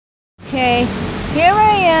Okay, here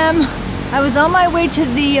I am. I was on my way to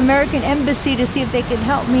the American Embassy to see if they could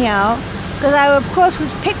help me out, because I, of course,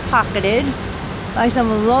 was pickpocketed by some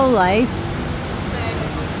lowlife.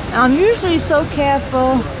 I'm usually so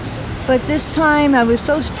careful, but this time I was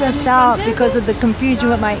so stressed out because of the confusion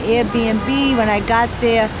with my Airbnb. When I got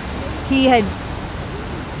there, he had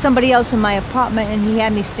somebody else in my apartment and he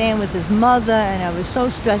had me staying with his mother, and I was so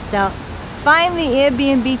stressed out. Finally,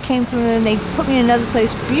 Airbnb came through and they put me in another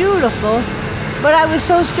place, beautiful, but I was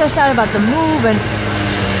so stressed out about the move, and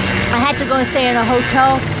I had to go and stay in a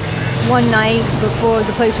hotel one night before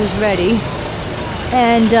the place was ready.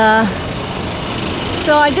 And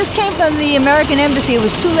so I just came from the American Embassy. It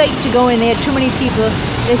was too late to go in there, too many people.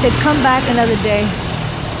 They said, come back another day.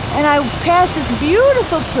 And I passed this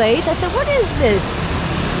beautiful place. I said, what is this?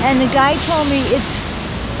 And the guy told me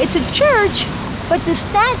it's a church, but the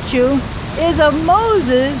statue is of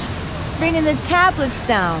Moses bringing the tablets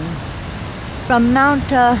down from Mount,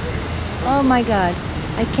 oh my God,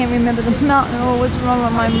 I can't remember the mountain. Oh, what's wrong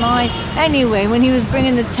with my mind? Anyway, when he was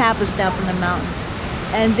bringing the tablets down from the mountain.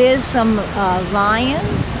 And there's some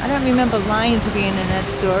lions. I don't remember lions being in that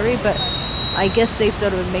story, but I guess they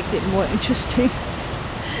thought it would make it more interesting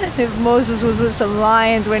if Moses was with some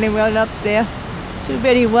lions when he went up there. Too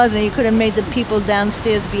bad he wasn't. He could have made the people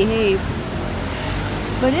downstairs behave.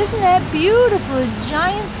 But isn't that beautiful? A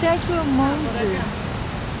giant statue of Moses.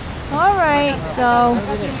 All right, so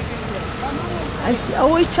I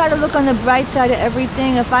always try to look on the bright side of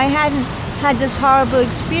everything. If I hadn't had this horrible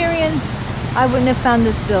experience, I wouldn't have found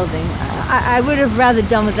this building. I would have rather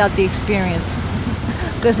done without the experience.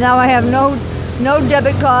 Because now I have no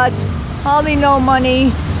debit cards, hardly no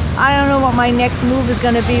money. I don't know what my next move is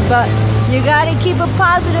going to be, but you got to keep a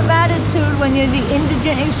positive attitude when you're the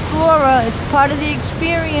indigent explorer. It's part of the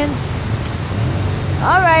experience.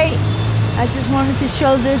 All right, I just wanted to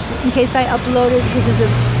show this in case I upload it, because it's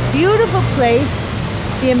a beautiful place.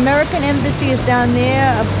 The American Embassy is down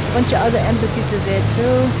there. A bunch of other embassies are there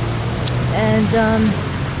too. And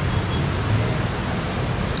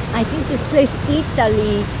I think this place,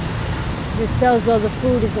 Italy, that sells all the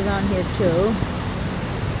food, is around here too.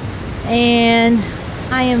 And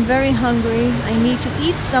I am very hungry. I need to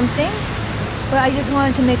eat something, but I just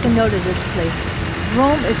wanted to make a note of this place.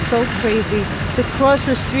 Rome is so crazy. To cross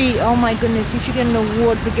the street, oh my goodness, you should get an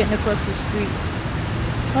award for getting across the street.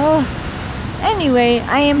 Oh, anyway,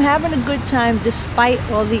 I am having a good time despite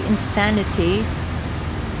all the insanity.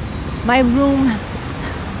 My room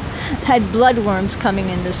had bloodworms coming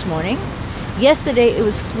in this morning. Yesterday it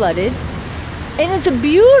was flooded. And it's a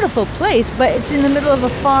beautiful place, but it's in the middle of a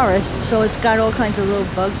forest, so it's got all kinds of little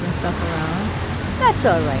bugs and stuff around. That's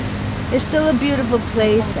all right. It's still a beautiful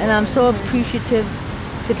place, and I'm so appreciative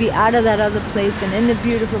to be out of that other place and in the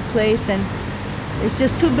beautiful place. And it's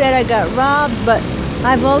just too bad I got robbed, but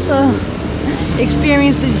I've also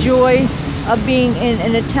experienced the joy of being in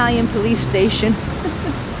an Italian police station.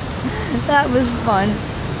 That was fun.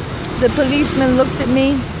 The policeman looked at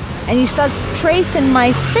me, and he starts tracing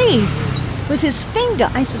my face with his finger.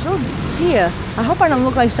 I says, oh dear, I hope I don't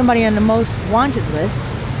look like somebody on the most wanted list.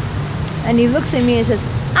 And he looks at me and says,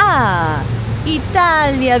 ah,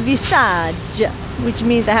 Italia visage, which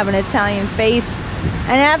means I have an Italian face.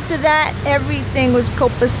 And after that, everything was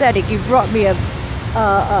copacetic. He brought me a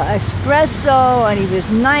espresso, and he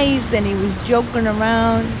was nice, and he was joking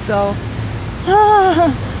around. So,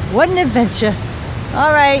 what an adventure.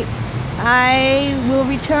 All right, I will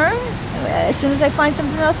return as soon as I find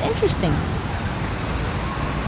something else interesting.